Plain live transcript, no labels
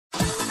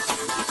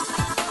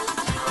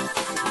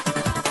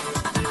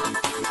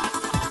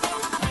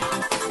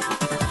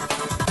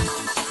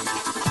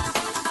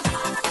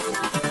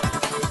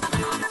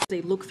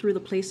They looked through the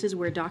places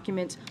where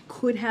documents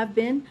could have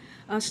been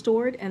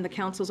stored, and the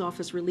counsel's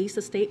office released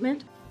a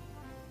statement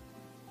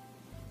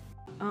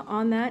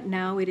on that.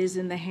 Now it is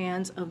in the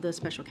hands of the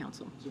special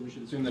counsel. So we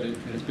should assume that it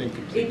has been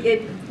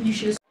completed? You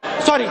should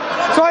Sorry.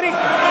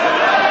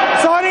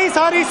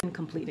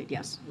 completed,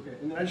 yes. Okay,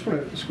 and then I just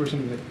want to square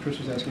something that Chris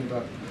was asking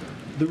about.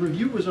 The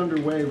review was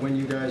underway when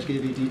you guys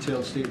gave a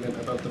detailed statement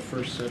about the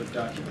first set of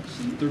documents.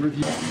 The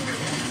review...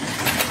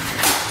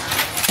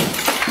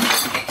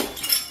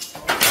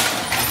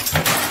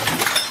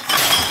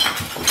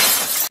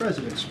 The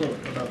President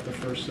spoke about the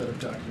first set of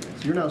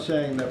documents. You're now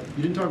saying that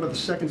you didn't talk about the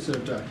second set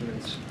of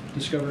documents,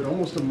 discovered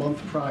almost a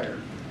month prior,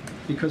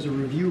 because a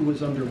review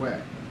was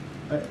underway.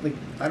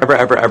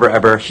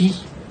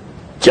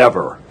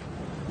 Ever.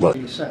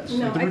 Any sense.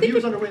 No, Like, the I review think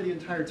was underway the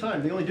entire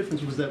time. The only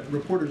difference was that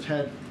reporters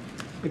had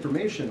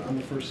information on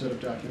the first set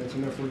of documents,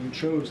 and therefore you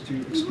chose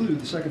to exclude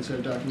the second set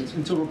of documents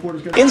until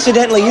reporters got...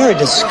 Incidentally, you're a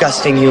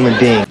disgusting human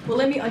being. Well,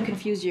 let me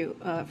unconfuse you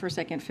for a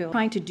second, Phil.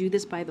 Trying to do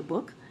this by the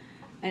book,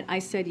 and I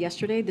said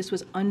yesterday this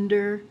was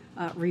under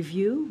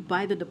review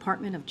by the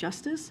Department of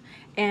Justice,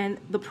 and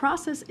the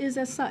process is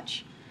as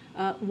such.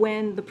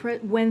 When the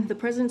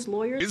president's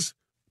lawyers...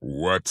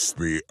 What's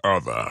the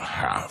other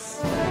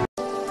half?